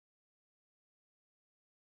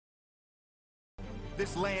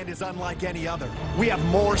This land is unlike any other. We have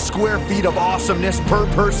more square feet of awesomeness per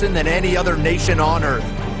person than any other nation on Earth.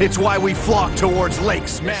 It's why we flock towards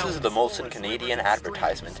lakes, mountains. This is the Molson Canadian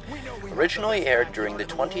advertisement, originally aired during the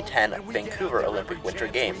 2010 Vancouver Olympic Winter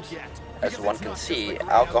Games. As one can see,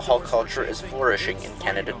 alcohol culture is flourishing in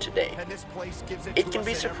Canada today. It can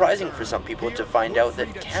be surprising for some people to find out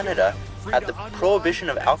that Canada had the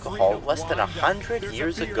prohibition of alcohol less than 100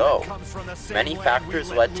 years ago. Many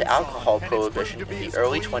factors led to alcohol prohibition in the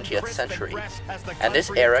early 20th century, and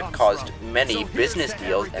this era caused many business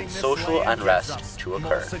deals and social unrest to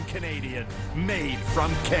occur. Made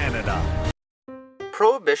from Canada.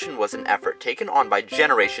 Prohibition was an effort taken on by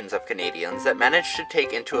generations of Canadians that managed to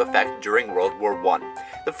take into effect during World War I.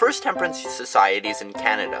 The first temperance societies in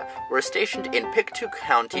Canada were stationed in Pictou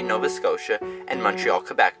County, Nova Scotia, and Montreal,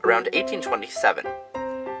 Quebec, around 1827.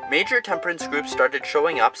 Major temperance groups started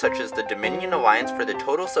showing up, such as the Dominion Alliance for the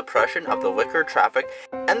Total Suppression of the Liquor Traffic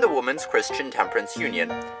and the Women's Christian Temperance Union.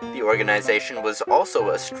 The organization was also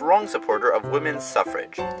a strong supporter of women's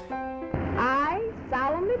suffrage. I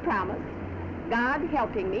solemnly promise, God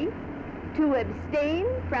helping me, to abstain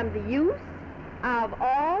from the use of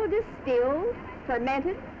all distilled,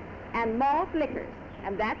 fermented, and malt liquors,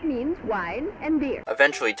 and that means wine and beer.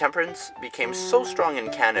 Eventually, temperance became so strong in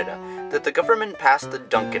Canada that the government passed the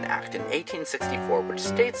Duncan Act in 1864, which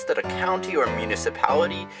states that a county or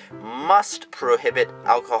municipality must prohibit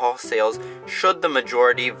alcohol sales should the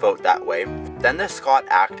majority vote that way. Then the Scott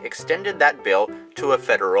Act extended that bill to a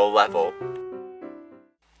federal level.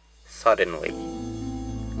 Suddenly,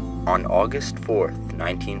 on August 4th,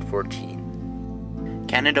 1914,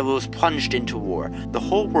 Canada was plunged into war. The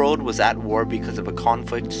whole world was at war because of a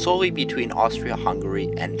conflict solely between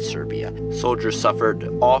Austria-Hungary and Serbia. Soldiers suffered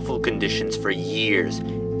awful conditions for years,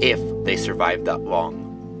 if they survived that long.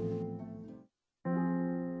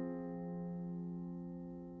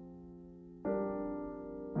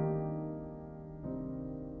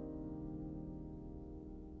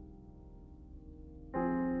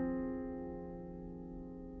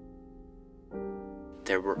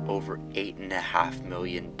 There were over 8.5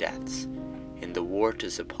 million deaths in the war to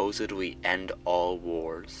supposedly end all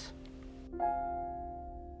wars.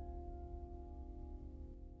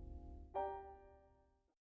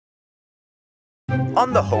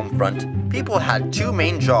 On the home front, people had two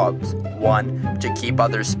main jobs. One, to keep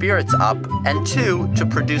others' spirits up, and two, to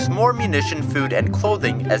produce more munition, food, and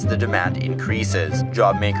clothing as the demand increases.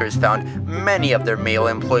 Job makers found many of their male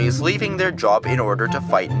employees leaving their job in order to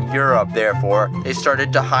fight in Europe. Therefore, they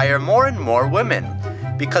started to hire more and more women.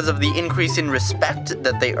 Because of the increase in respect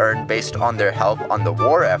that they earned based on their help on the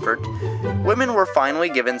war effort, women were finally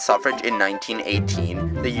given suffrage in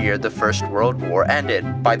 1918, the year the First World War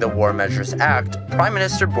ended. By the War Measures Act, Prime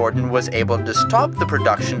Minister Borden was able to stop the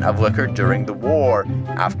production of liquor during the war.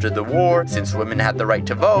 After the war, since women had the right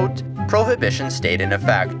to vote, prohibition stayed in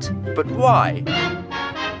effect. But why?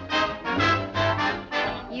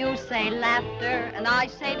 You say laughter, and I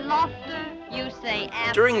say laughter. You say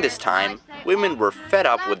after. During this time, women were fed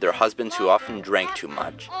up with their husbands who often drank too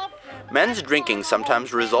much. Men's drinking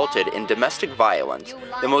sometimes resulted in domestic violence.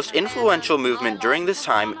 The most influential movement during this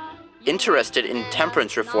time interested in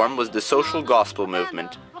temperance reform was the social gospel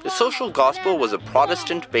movement. The social gospel was a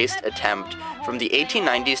Protestant-based attempt from the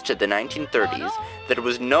 1890s to the 1930s that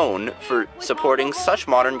was known for supporting such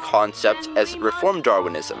modern concepts as Reformed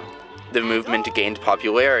Darwinism. The movement gained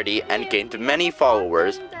popularity and gained many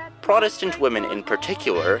followers, Protestant women in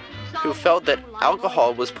particular, who felt that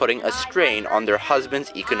alcohol was putting a strain on their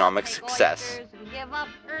husband's economic success.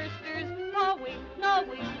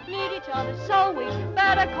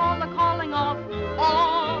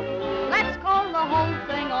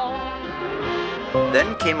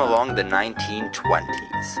 Then came along the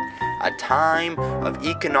 1920s, a time of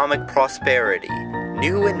economic prosperity,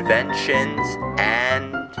 new inventions,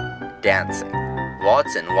 and dancing.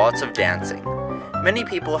 Lots and lots of dancing. Many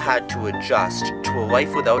people had to adjust to a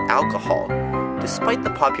life without alcohol. Despite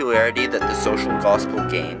the popularity that the social gospel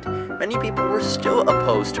gained, many people were still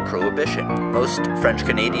opposed to prohibition. Most French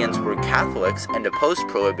Canadians were Catholics and opposed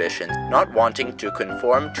prohibition, not wanting to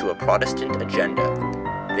conform to a Protestant agenda.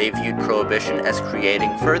 They viewed prohibition as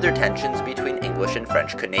creating further tensions between English and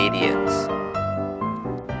French Canadians.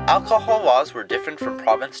 Alcohol laws were different from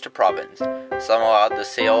province to province. Some allowed the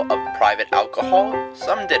sale of private alcohol,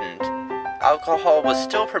 some didn't. Alcohol was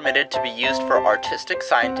still permitted to be used for artistic,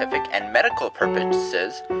 scientific, and medical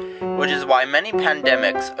purposes, which is why many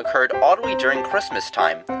pandemics occurred oddly during Christmas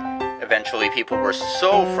time. Eventually, people were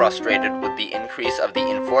so frustrated with the increase of the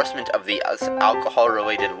enforcement of the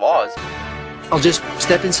alcohol-related laws. I'll just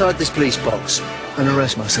step inside this police box and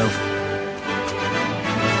arrest myself.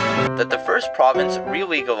 that the first province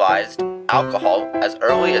re-legalized alcohol as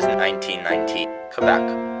early as 1919,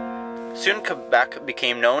 Quebec. Soon Quebec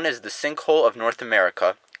became known as the sinkhole of North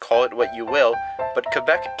America. Call it what you will, but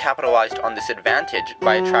Quebec capitalized on this advantage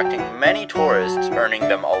by attracting many tourists, earning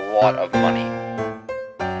them a lot of money.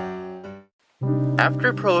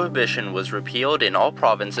 After Prohibition was repealed in all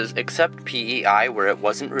provinces except PEI, where it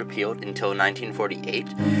wasn't repealed until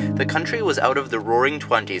 1948, the country was out of the roaring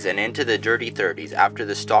 20s and into the dirty 30s after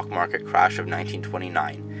the stock market crash of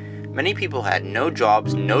 1929. Many people had no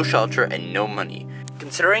jobs, no shelter, and no money.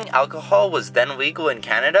 Considering alcohol was then legal in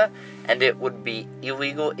Canada, and it would be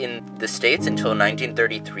illegal in the States until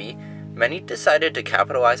 1933, many decided to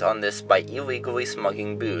capitalize on this by illegally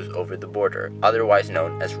smuggling booze over the border, otherwise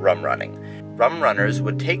known as rum running. Rum runners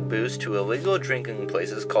would take booze to illegal drinking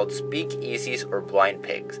places called speakeasies or blind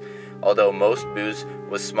pigs. Although most booze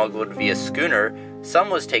was smuggled via schooner, some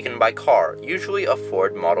was taken by car, usually a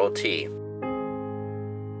Ford Model T.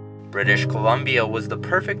 British Columbia was the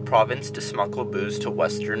perfect province to smuggle booze to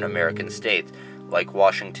Western American states, like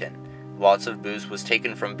Washington. Lots of booze was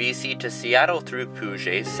taken from BC to Seattle through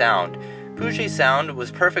Puget Sound. Puget Sound was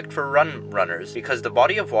perfect for rum runners because the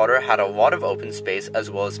body of water had a lot of open space as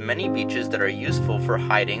well as many beaches that are useful for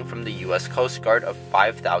hiding from the U.S. Coast Guard of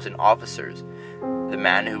 5,000 officers. The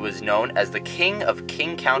man who was known as the King of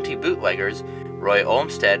King County bootleggers, Roy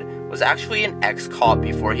Olmsted, was actually an ex-cop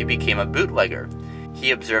before he became a bootlegger.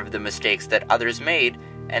 He observed the mistakes that others made,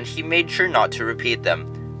 and he made sure not to repeat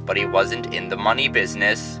them. But he wasn't in the money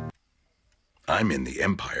business. I'm in the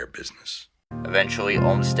empire business. Eventually,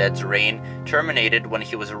 Olmsted's reign terminated when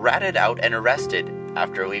he was ratted out and arrested.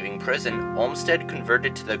 After leaving prison, Olmsted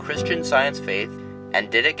converted to the Christian Science faith and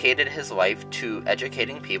dedicated his life to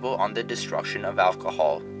educating people on the destruction of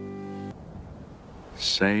alcohol.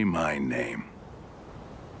 Say my name.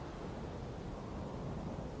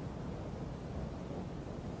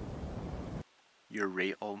 You're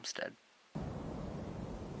Ray Olmsted.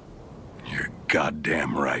 You're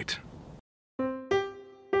goddamn right.